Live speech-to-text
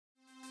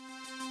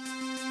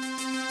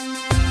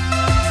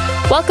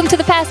Welcome to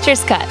the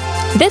Pastor's Cut.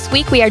 This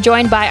week we are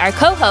joined by our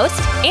co-host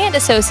and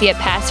associate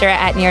pastor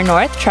at Near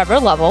North,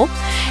 Trevor Lovell.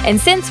 And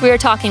since we are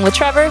talking with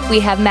Trevor, we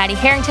have Maddie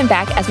Harrington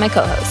back as my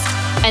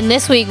co-host. And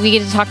this week we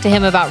get to talk to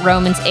him about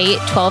Romans 8,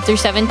 12 through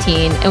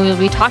 17, and we will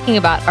be talking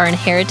about our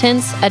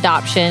inheritance,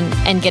 adoption,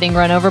 and getting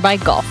run over by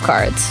golf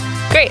carts.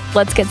 Great,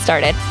 let's get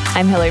started.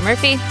 I'm Hillary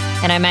Murphy.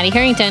 And I'm Maddie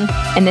Harrington.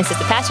 And this is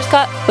the Pastor's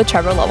Cut with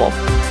Trevor Lovell.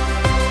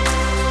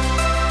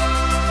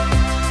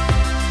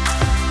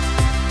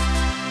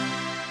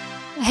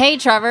 Hey,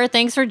 Trevor,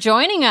 thanks for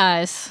joining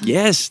us.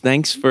 Yes,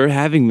 thanks for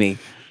having me.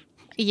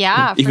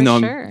 Yeah, even though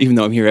sure. Even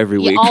though I'm here every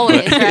week.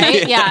 Always,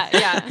 right? Yeah.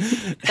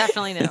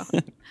 Definitely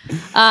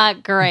no.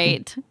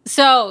 Great.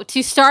 So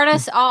to start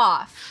us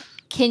off,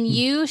 can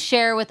you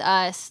share with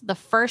us the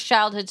first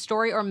childhood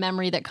story or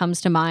memory that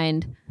comes to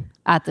mind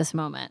at this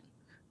moment?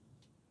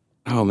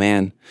 Oh,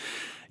 man.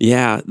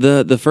 Yeah,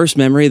 the first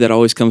memory that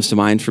always comes to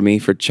mind for me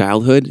for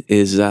childhood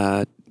is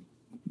that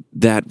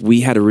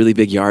we had a really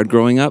big yard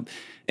growing up.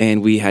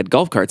 And we had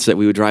golf carts that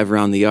we would drive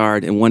around the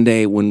yard. And one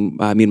day when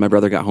me and my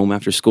brother got home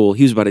after school,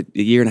 he was about a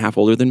year and a half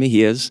older than me,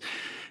 he is.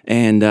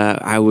 And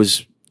I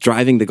was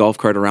driving the golf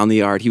cart around the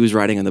yard. He was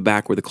riding on the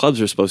back where the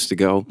clubs are supposed to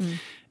go.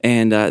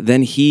 And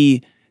then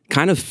he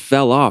kind of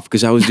fell off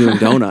because I was doing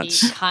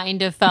donuts. He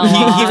kind of fell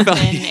off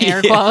in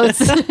air quotes.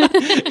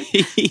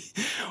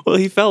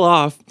 He fell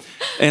off,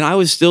 and I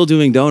was still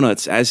doing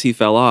donuts as he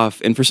fell off.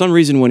 And for some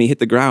reason, when he hit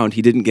the ground,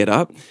 he didn't get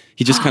up.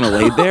 He just kind of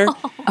laid there.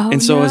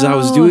 As I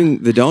was doing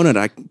the donut,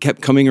 I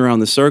kept coming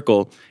around the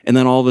circle, and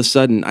then all of a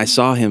sudden, I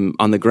saw him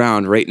on the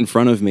ground right in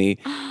front of me,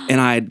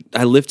 and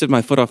I lifted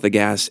my foot off the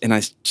gas, and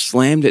I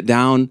slammed it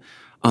down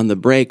on the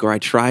brake, or I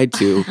tried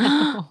to,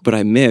 but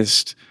I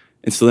missed.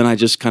 And so then I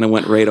just kind of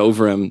went right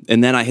over him.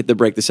 And then I hit the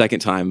brake the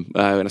second time.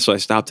 And so I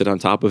stopped it on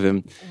top of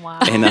him. Wow.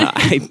 And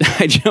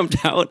I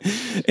jumped out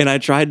and I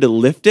tried to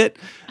lift it.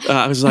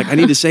 I was like, I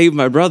need to save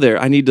my brother.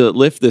 I need to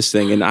lift this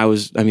thing. And I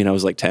was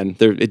like 10.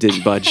 It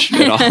didn't budge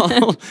at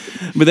all.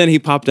 But then he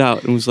popped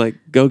out and was like,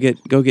 go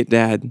get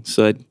dad.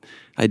 So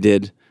I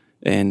did.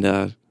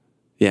 And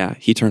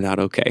he turned out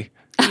okay.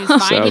 He was fine.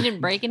 So, he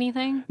didn't break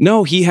anything?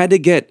 No, he had to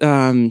get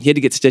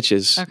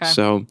stitches. Okay.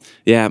 So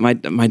yeah, my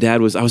dad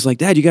I was like,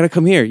 Dad, you got to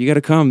come here. You got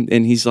to come.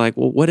 And he's like,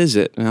 well, what is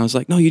it? And I was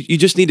like, no, you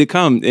just need to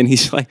come. And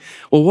he's like,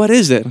 well, what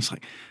is it? I was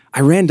like,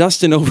 I ran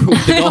Dustin over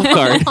with the golf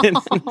cart.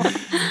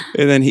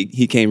 And then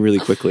he came really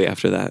quickly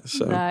after that.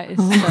 So that is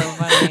so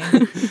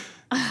funny.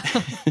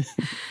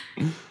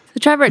 So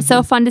Trevor, it's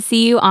so fun to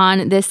see you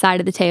on this side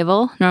of the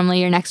table.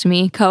 Normally you're next to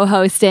me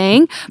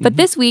co-hosting, but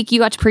this week you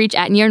got to preach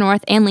at Near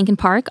North and Lincoln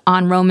Park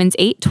on Romans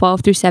 8,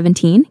 12 through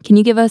 17. Can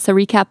you give us a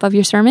recap of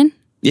your sermon?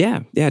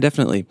 Yeah,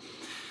 definitely.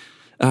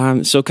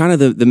 So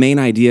kind of the main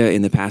idea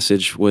in the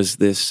passage was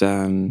this,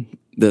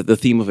 the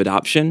theme of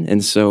adoption.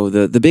 And so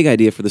the big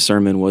idea for the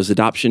sermon was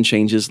adoption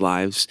changes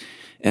lives,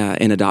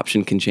 and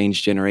adoption can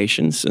change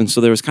generations. And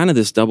so there was kind of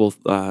this double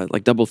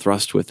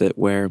thrust with it,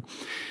 where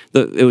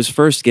it was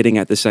first getting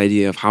at this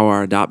idea of how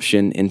our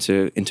adoption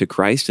into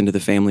Christ, into the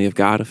family of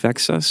God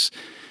affects us,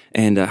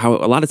 and how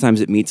a lot of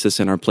times it meets us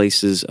in our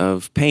places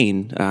of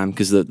pain,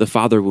 because the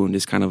father wound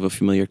is kind of a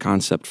familiar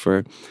concept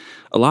for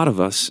a lot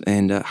of us,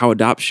 and how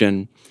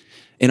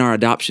in our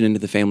adoption into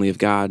the family of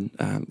God,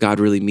 God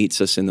really meets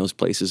us in those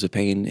places of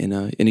pain in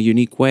a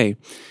unique way.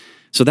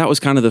 So that was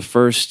kind of the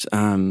first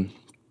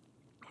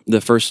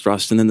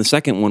thrust. And then the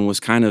second one was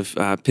kind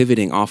of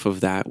pivoting off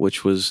of that,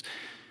 which was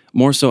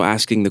more so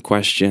asking the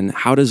question,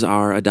 how does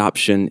our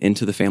adoption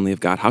into the family of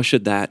God, how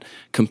should that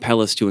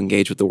compel us to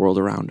engage with the world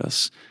around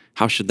us?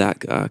 How should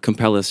that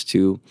compel us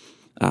to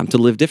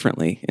live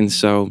differently? And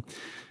so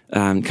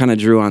kind of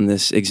drew on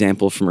this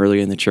example from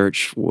earlier in the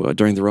church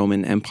during the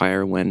Roman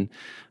Empire, when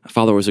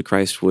followers of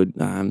Christ would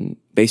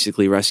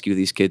basically rescue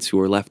these kids who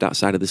were left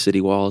outside of the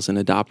city walls and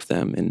adopt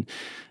them, and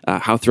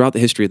how throughout the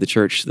history of the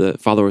church, the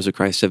followers of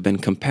Christ have been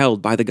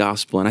compelled by the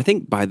gospel, and I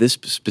think by this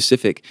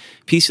specific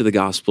piece of the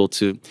gospel,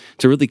 to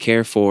really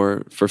care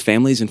for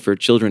families and for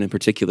children in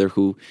particular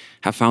who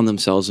have found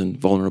themselves in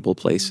vulnerable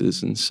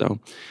places. And so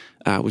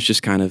it was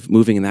just kind of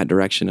moving in that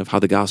direction of how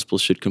the gospel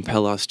should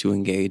compel us to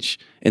engage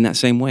in that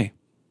same way.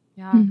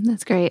 Yeah,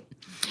 that's great.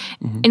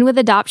 Mm-hmm. And with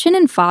adoption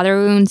and father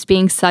wounds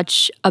being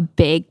such a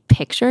big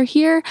picture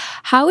here,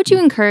 how would you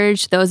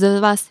encourage those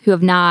of us who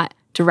have not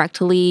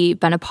directly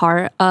been a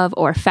part of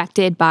or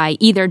affected by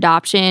either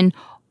adoption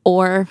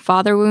or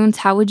father wounds?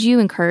 How would you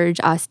encourage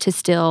us to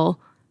still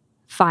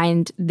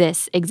find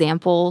this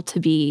example to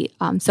be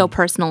so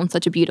personal and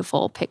such a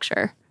beautiful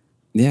picture?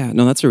 Yeah,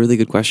 no, that's a really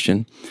good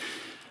question.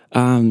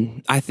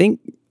 I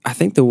think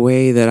the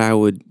way that I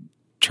would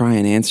try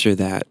and answer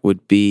that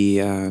would be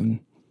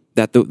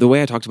that the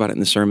way I talked about it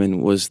in the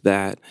sermon was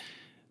that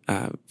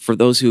for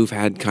those who've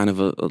had kind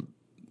of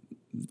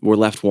were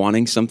left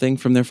wanting something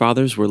from their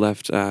fathers, were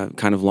left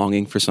kind of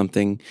longing for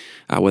something,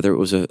 whether it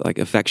was like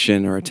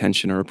affection or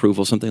attention or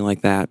approval, something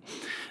like that,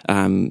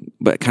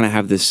 but kind of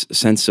have this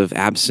sense of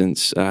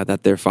absence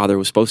that their father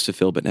was supposed to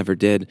fill but never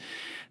did,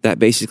 that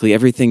basically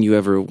everything you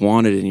ever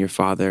wanted in your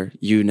father,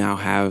 you now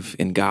have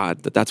in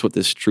God, that's what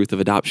this truth of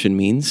adoption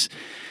means.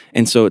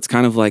 And so it's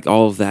kind of like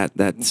all of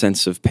that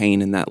sense of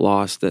pain and that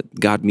loss, that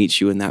God meets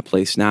you in that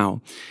place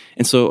now.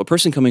 And so a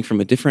person coming from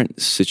a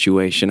different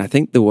situation, I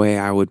think the way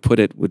I would put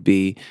it would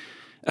be,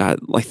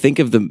 like, think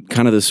of the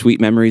kind of the sweet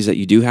memories that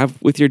you do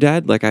have with your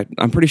dad. Like,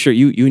 I'm pretty sure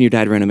you and your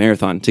dad ran a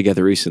marathon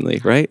together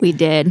recently, right? We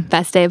did.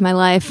 Best day of my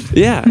life.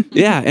 Yeah.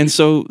 And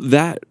so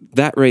that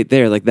right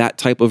there, like that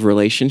type of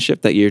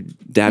relationship, that your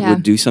dad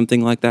would do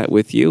something like that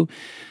with you.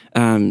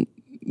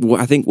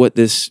 I think what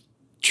this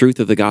truth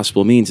of the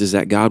gospel means is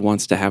that God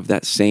wants to have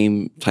that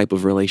same type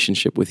of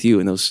relationship with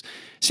you and those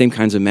same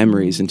kinds of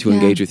memories, and to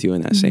engage with you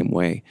in that same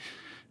way.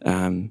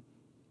 And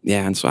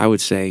so I would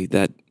say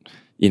that,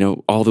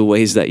 all the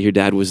ways that your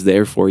dad was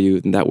there for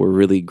you and that were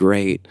really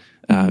great,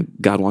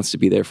 God wants to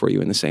be there for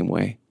you in the same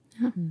way.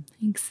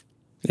 Thanks.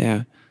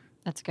 Yeah.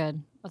 That's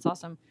good. That's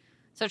awesome.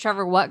 So,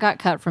 Trevor, what got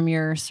cut from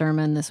your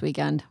sermon this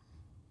weekend?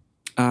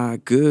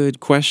 Good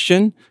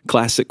question.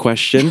 Classic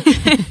question.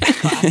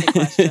 Classic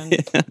question.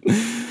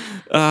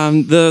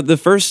 The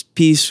first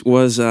piece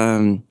was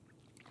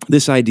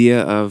this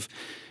idea of,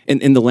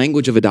 in the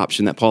language of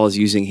adoption that Paul is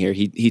using here,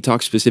 he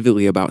talks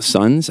specifically about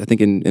sons. I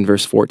think in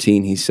verse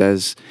 14 he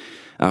says,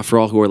 for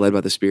all who are led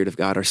by the Spirit of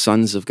God are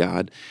sons of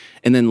God.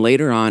 And then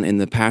later on in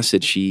the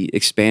passage, he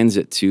expands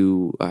it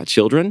to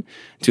children,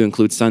 to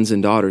include sons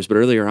and daughters. But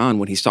earlier on,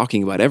 when he's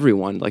talking about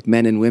everyone, like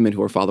men and women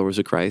who are followers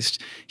of Christ,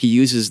 he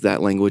uses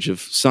that language of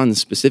sons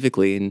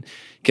specifically. And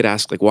you could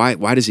ask, like, why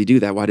does he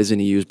do that? Why doesn't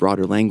he use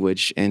broader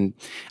language? And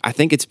I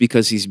think it's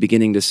because he's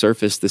beginning to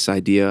surface this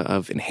idea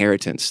of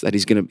inheritance that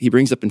he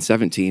brings up in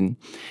 17.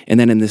 And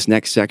then in this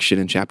next section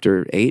in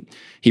chapter 8,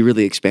 he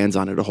really expands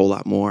on it a whole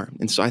lot more.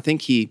 And so I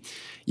think he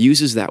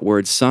uses that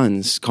word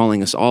sons,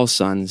 calling us all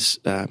sons,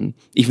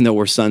 even though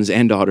we're sons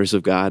and daughters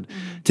of God,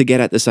 to get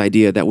at this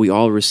idea that we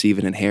all receive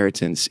an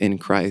inheritance in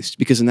Christ.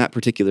 Because in that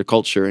particular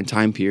culture and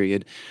time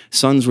period,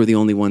 sons were the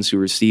only ones who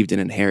received an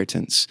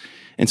inheritance.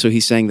 And so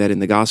he's saying that in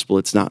the gospel,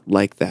 it's not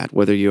like that.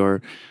 Whether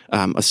you're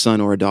a son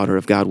or a daughter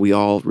of God, we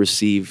all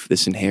receive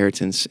this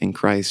inheritance in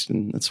Christ.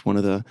 And that's one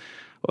of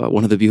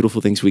the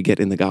beautiful things we get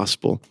in the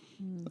gospel.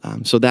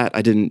 So that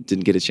I didn't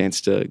get a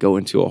chance to go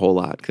into a whole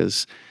lot,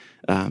 because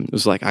it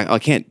was like I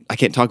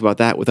can't talk about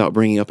that without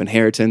bringing up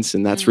inheritance,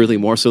 and that's really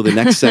more so the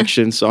next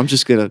section. So I'm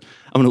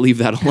gonna leave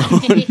that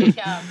alone.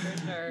 Yeah,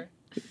 for sure.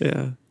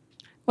 Yeah.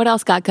 What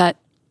else got cut?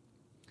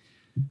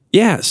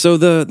 Yeah. So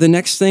the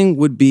next thing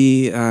would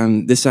be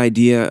this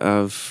idea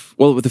of,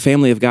 with the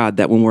family of God,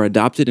 that when we're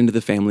adopted into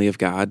the family of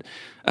God,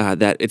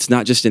 that it's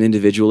not just an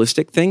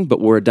individualistic thing,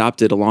 but we're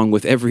adopted along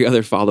with every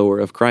other follower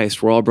of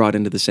Christ. We're all brought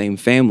into the same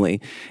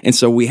family. And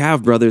so we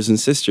have brothers and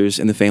sisters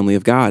in the family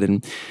of God.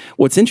 And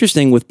what's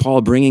interesting with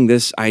Paul bringing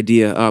this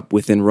idea up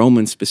within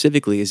Romans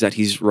specifically is that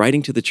he's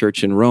writing to the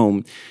church in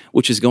Rome,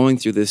 which is going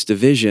through this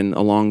division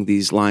along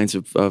these lines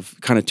of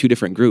kind of two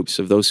different groups,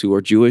 of those who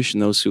are Jewish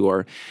and those who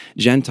are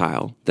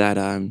Gentile.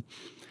 That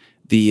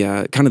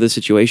the kind of the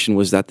situation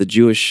was that the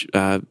Jewish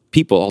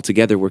people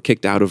altogether were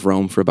kicked out of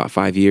Rome for about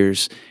 5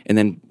 years, and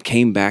then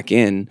came back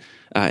in,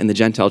 and the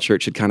Gentile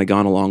church had kind of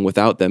gone along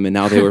without them, and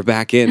now they were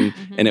back in,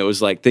 and it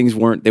was like they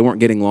weren't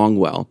getting along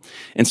well.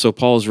 And so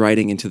Paul's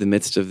writing into the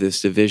midst of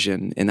this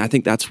division, and I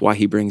think that's why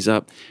he brings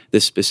up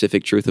this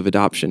specific truth of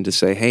adoption, to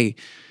say, hey,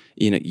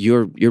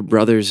 your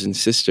brothers and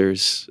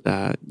sisters,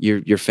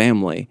 your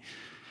family.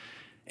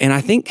 And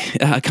I think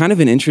kind of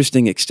an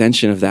interesting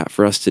extension of that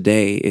for us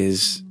today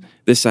is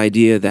this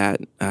idea that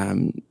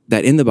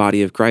that in the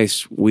body of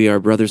Christ, we are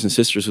brothers and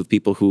sisters with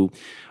people who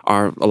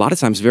are a lot of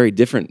times very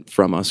different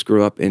from us,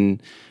 grew up in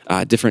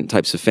different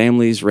types of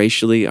families,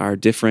 racially are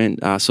different,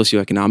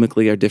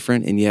 socioeconomically are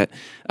different, and yet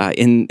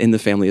in the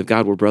family of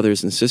God, we're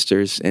brothers and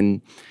sisters.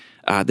 And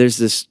there's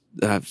this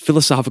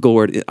philosophical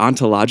word,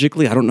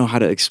 ontologically. I don't know how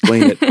to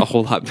explain it a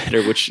whole lot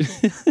better,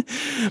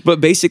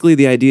 but basically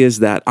the idea is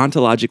that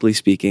ontologically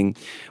speaking,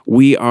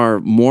 we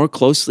are more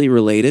closely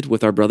related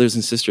with our brothers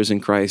and sisters in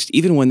Christ,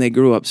 even when they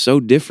grew up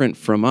so different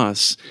from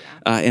us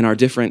and are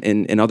different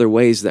in other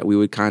ways that we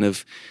would kind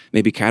of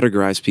maybe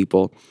categorize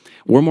people.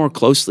 We're more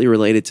closely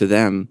related to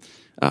them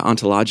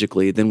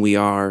ontologically than we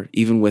are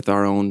even with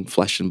our own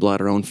flesh and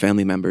blood, our own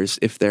family members,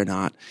 if they're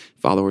not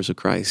followers of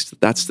Christ.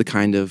 That's the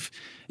kind of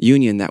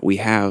union that we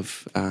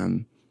have,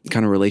 the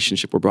kind of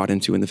relationship we're brought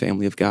into in the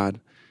family of God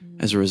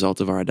as a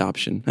result of our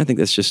adoption. I think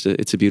that's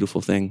it's a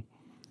beautiful thing.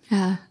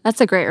 Yeah,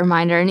 that's a great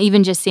reminder. And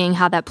even just seeing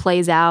how that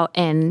plays out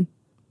and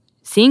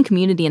seeing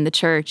community in the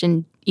church,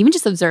 and even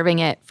just observing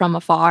it from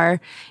afar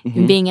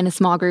and being in a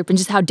small group, and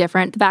just how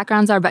different the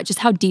backgrounds are, but just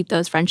how deep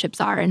those friendships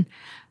are. And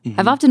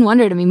I've often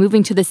wondered,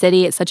 moving to the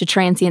city, it's such a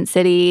transient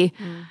city,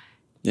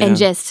 and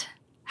just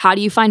how do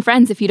you find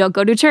friends if you don't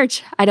go to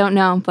church? I don't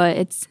know, but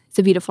it's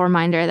a beautiful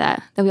reminder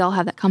that we all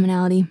have that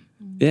commonality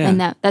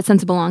and that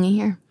sense of belonging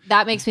here.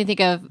 That makes me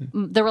think of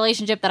the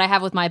relationship that I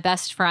have with my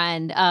best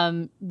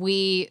friend.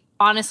 We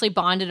honestly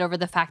bonded over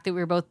the fact that we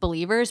were both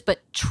believers, but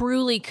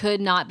truly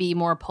could not be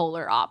more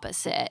polar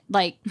opposite,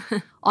 like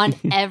on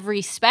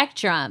every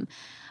spectrum.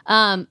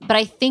 But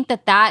I think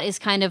that is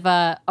kind of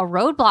a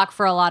roadblock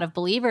for a lot of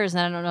believers.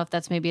 And I don't know if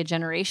that's maybe a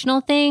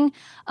generational thing.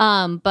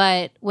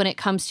 But when it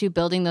comes to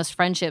building those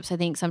friendships, I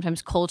think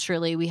sometimes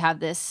culturally we have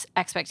this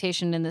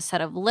expectation and this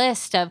set of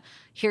list of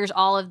here's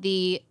all of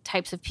the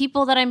types of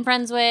people that I'm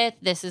friends with.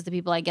 This is the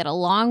people I get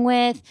along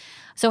with.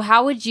 So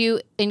how would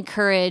you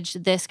encourage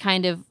this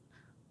kind of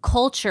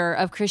culture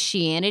of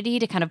Christianity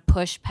to kind of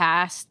push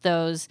past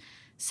those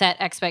set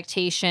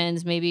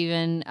expectations, maybe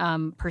even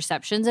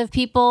perceptions of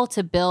people,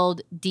 to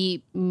build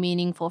deep,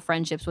 meaningful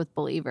friendships with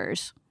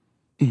believers?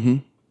 Mm-hmm.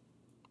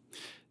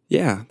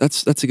 Yeah,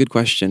 that's a good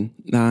question.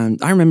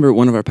 I remember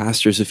one of our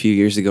pastors a few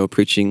years ago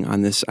preaching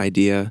on this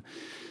idea,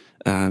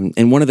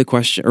 and one of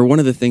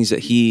the things that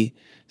he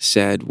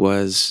said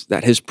was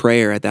that his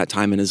prayer at that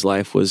time in his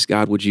life was,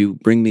 God, would you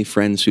bring me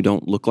friends who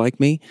don't look like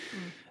me?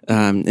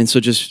 And so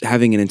just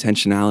having an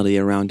intentionality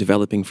around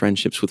developing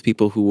friendships with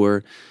people who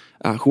were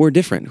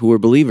different, who were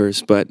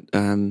believers, but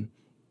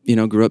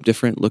grew up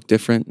different, looked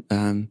different,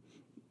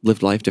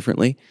 lived life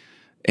differently,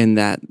 and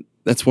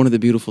that's one of the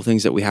beautiful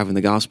things that we have in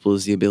the gospel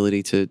is the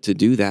ability to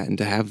do that and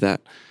to have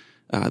that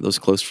those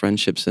close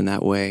friendships in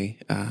that way.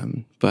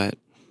 But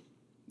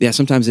yeah,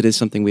 sometimes it is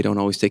something we don't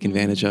always take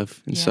advantage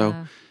of, and so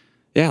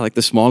yeah, like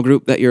the small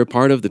group that you're a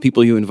part of, the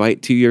people you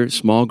invite to your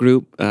small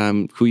group,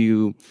 who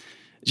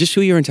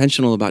you're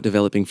intentional about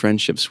developing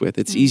friendships with.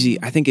 It's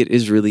easy. I think it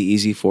is really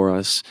easy for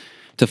us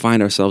to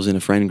find ourselves in a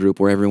friend group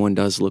where everyone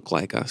does look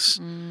like us.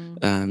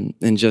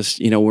 And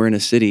just, we're in a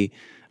city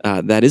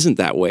that isn't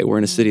that way. We're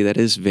in a city that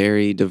is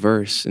very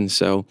diverse. And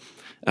so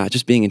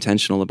just being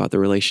intentional about the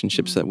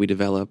relationships that we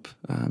develop,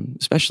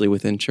 especially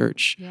within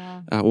church.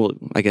 Yeah. Well,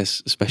 I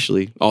guess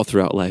especially all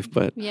throughout life,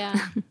 but yeah.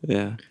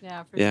 yeah.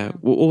 Yeah, for Yeah. sure.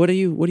 Well, what do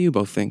you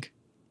both think?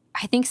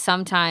 I think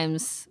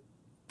sometimes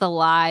the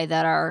lie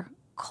that our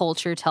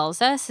culture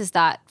tells us is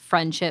that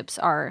friendships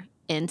are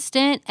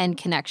instant and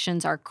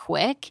connections are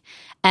quick.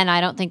 And I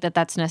don't think that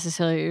that's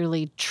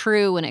necessarily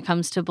true when it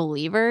comes to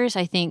believers.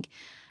 I think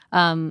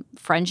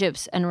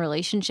friendships and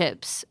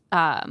relationships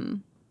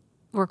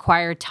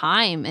require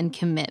time and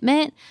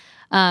commitment.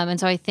 And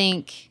so I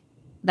think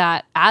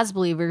that as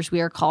believers, we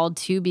are called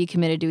to be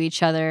committed to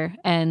each other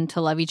and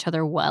to love each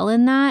other well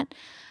in that.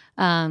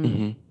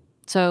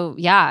 So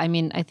yeah, I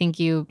mean, I think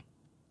you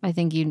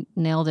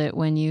nailed it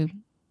when you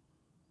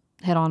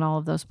hit on all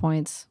of those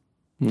points.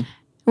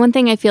 One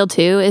thing I feel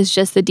too is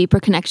just the deeper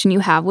connection you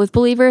have with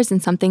believers,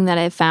 and something that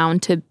I've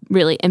found to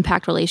really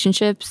impact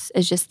relationships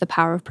is just the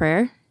power of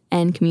prayer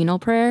and communal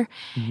prayer.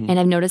 And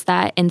I've noticed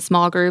that in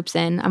small groups,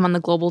 and I'm on the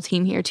global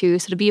team here too.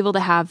 So to be able to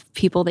have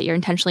people that you're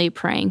intentionally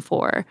praying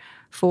for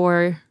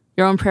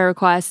your own prayer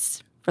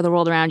requests, for the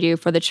world around you,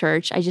 for the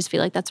church, I just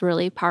feel like that's a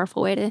really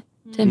powerful way to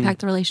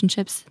impact the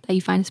relationships that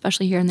you find,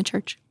 especially here in the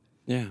church.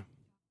 Yeah.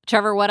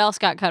 Trevor, what else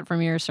got cut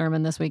from your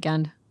sermon this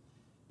weekend?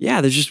 Yeah,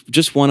 there's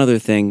just one other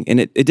thing, and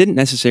it didn't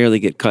necessarily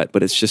get cut,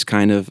 but it's just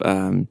kind of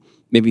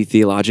maybe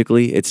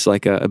theologically, it's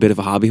like a bit of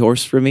a hobby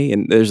horse for me,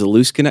 and there's a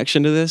loose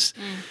connection to this.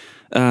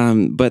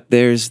 But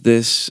there's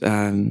this,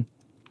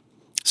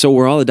 so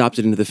we're all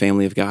adopted into the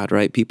family of God,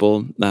 right?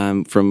 People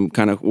from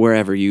kind of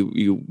wherever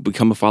you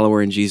become a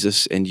follower in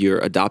Jesus, and you're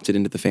adopted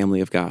into the family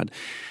of God.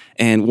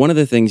 And one of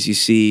the things you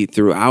see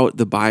throughout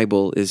the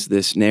Bible is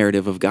this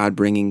narrative of God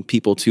bringing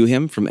people to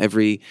him from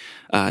every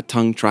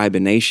tongue, tribe,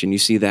 and nation. You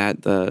see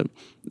that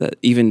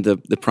even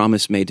the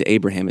promise made to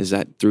Abraham is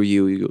that through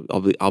you,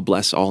 I'll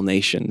bless all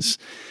nations,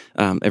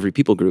 every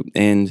people group.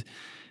 And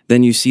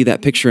then you see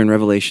that picture in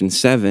Revelation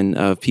 7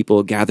 of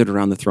people gathered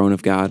around the throne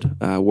of God,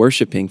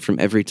 worshiping from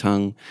every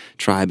tongue,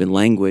 tribe, and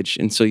language.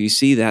 And so you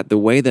see that the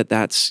way that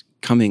that's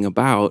coming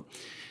about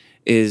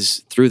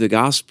is through the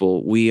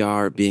gospel, we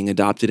are being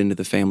adopted into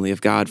the family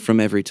of God from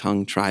every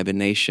tongue, tribe, and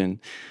nation.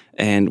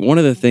 And one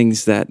of the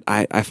things that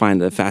I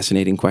find a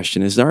fascinating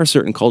question is there are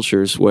certain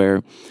cultures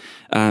where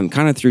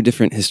kind of through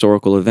different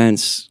historical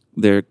events,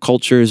 their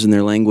cultures and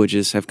their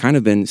languages have kind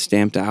of been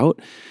stamped out.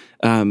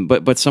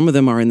 But some of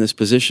them are in this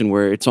position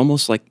where it's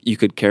almost like you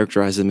could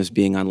characterize them as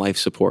being on life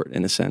support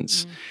in a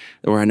sense.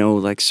 Where I know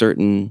like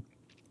certain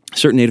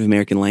Native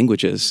American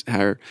languages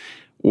are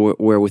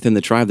where within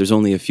the tribe there's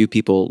only a few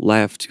people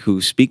left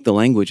who speak the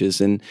languages,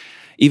 and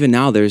even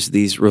now there's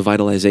these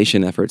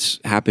revitalization efforts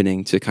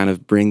happening to kind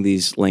of bring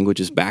these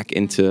languages back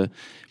into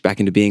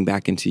being,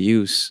 back into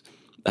use.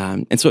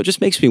 And so it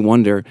just makes me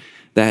wonder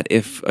that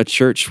if a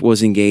church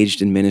was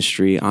engaged in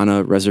ministry on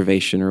a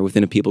reservation or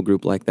within a people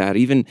group like that,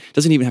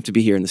 doesn't even have to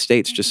be here in the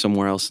States, just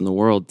somewhere else in the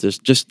world, there's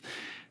just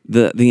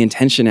the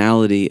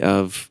intentionality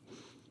of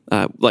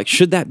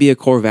should that be a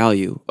core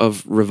value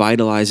of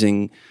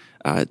revitalizing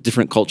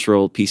different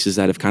cultural pieces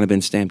that have kind of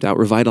been stamped out,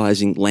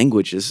 revitalizing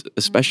languages,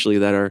 especially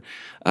that are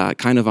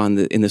kind of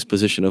in this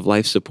position of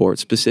life support,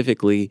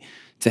 specifically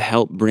to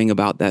help bring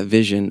about that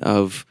vision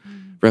of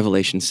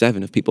Revelation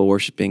 7 of people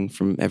worshiping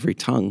from every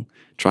tongue,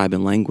 tribe,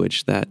 and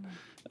language, that,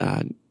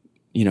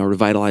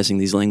 revitalizing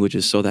these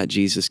languages so that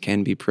Jesus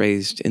can be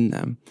praised in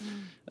them.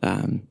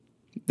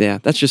 Yeah,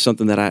 that's just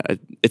something that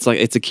it's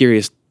a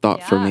curious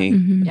thought for me.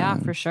 Yeah,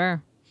 for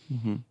sure.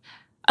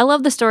 I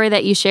love the story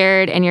that you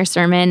shared in your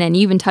sermon, and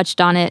you even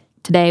touched on it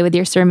today with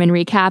your sermon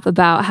recap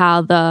about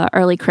how the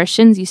early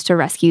Christians used to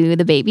rescue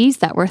the babies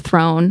that were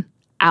thrown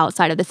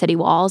outside of the city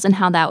walls, and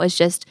how that was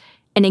just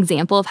an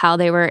example of how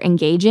they were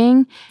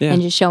engaging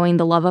and just showing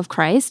the love of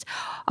Christ.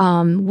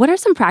 What are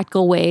some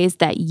practical ways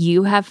that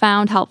you have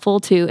found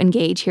helpful to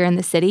engage here in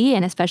the city?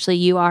 And especially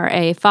you are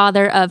a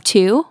father of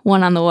 2,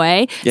 one on the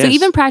way. Yes. So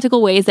even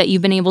practical ways that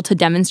you've been able to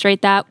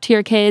demonstrate that to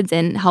your kids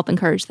and help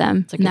encourage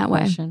them in that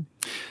way.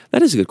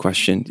 That is a good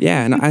question.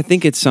 Yeah, and I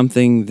think it's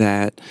something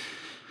that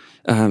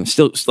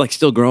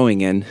still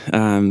growing in.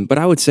 But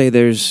I would say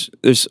there's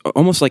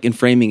almost like in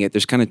framing it,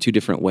 there's kind of 2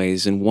 different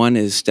ways. And one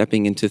is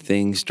stepping into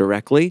things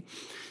directly,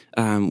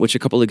 which a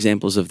couple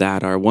examples of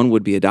that are, one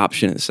would be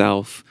adoption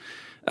itself.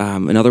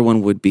 Another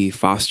one would be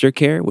foster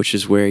care, which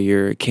is where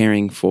you're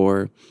caring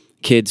for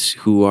kids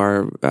who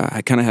are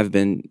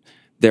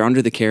they're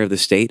under the care of the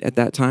state at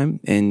that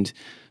time. And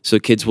so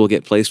kids will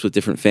get placed with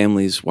different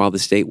families while the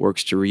state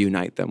works to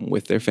reunite them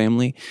with their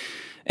family.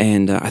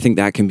 And I think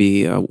that can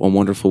be a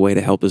wonderful way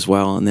to help as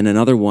well. And then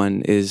another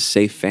one is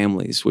safe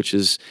families, which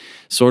is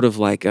sort of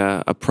like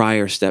a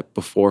prior step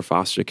before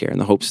foster care, in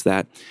the hopes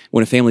that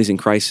when a family's in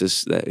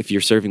crisis, that if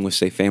you're serving with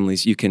safe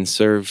families, you can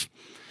serve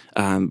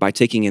by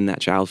taking in that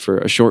child for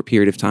a short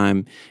period of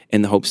time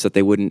in the hopes that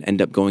they wouldn't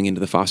end up going into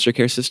the foster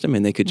care system,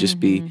 and they could just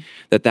be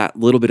that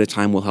little bit of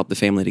time will help the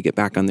family to get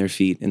back on their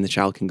feet, and the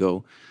child can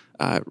go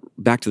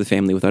back to the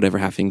family without ever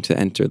having to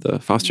enter the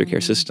foster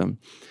care system.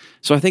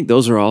 So I think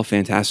those are all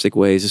fantastic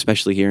ways,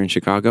 especially here in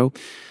Chicago.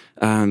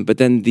 But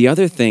then the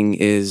other thing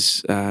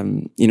is,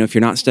 if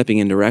you're not stepping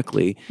in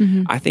directly,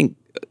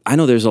 I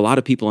know there's a lot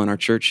of people in our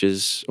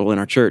churches, in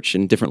our church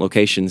in different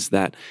locations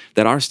that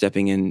are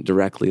stepping in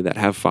directly, that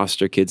have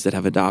foster kids, that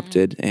have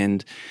adopted,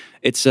 and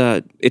it's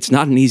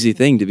not an easy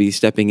thing to be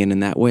stepping in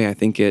that way. I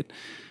think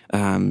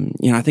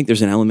I think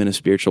there's an element of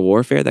spiritual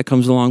warfare that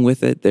comes along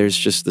with it. There's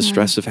just the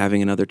stress of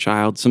having another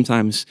child.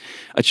 Sometimes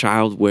a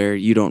child where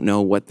you don't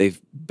know what they've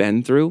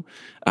been through,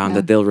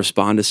 that they'll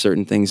respond to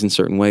certain things in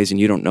certain ways, and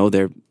you don't know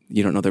their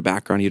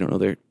background, you don't know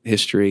their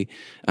history,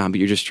 but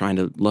you're just trying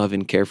to love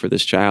and care for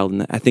this child.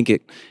 And I think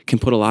it can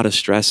put a lot of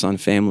stress on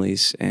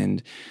families.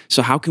 And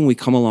so how can we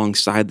come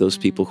alongside those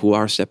people who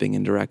are stepping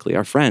in directly,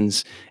 our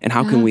friends, and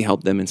how can we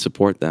help them and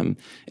support them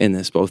in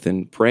this, both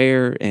in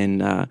prayer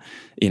and,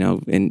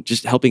 and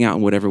just helping out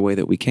in whatever way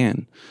that we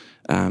can.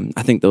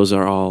 I think those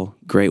are all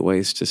great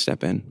ways to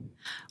step in.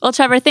 Well,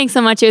 Trevor, thanks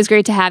so much. It was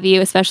great to have you,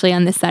 especially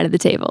on this side of the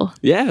table.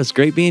 Yeah, it's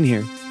great being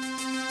here.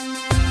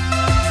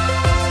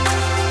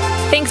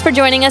 Thanks for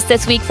joining us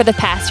this week for the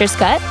Pastor's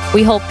Cut.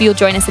 We hope you'll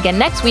join us again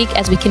next week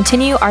as we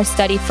continue our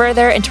study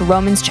further into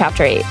Romans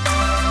chapter 8.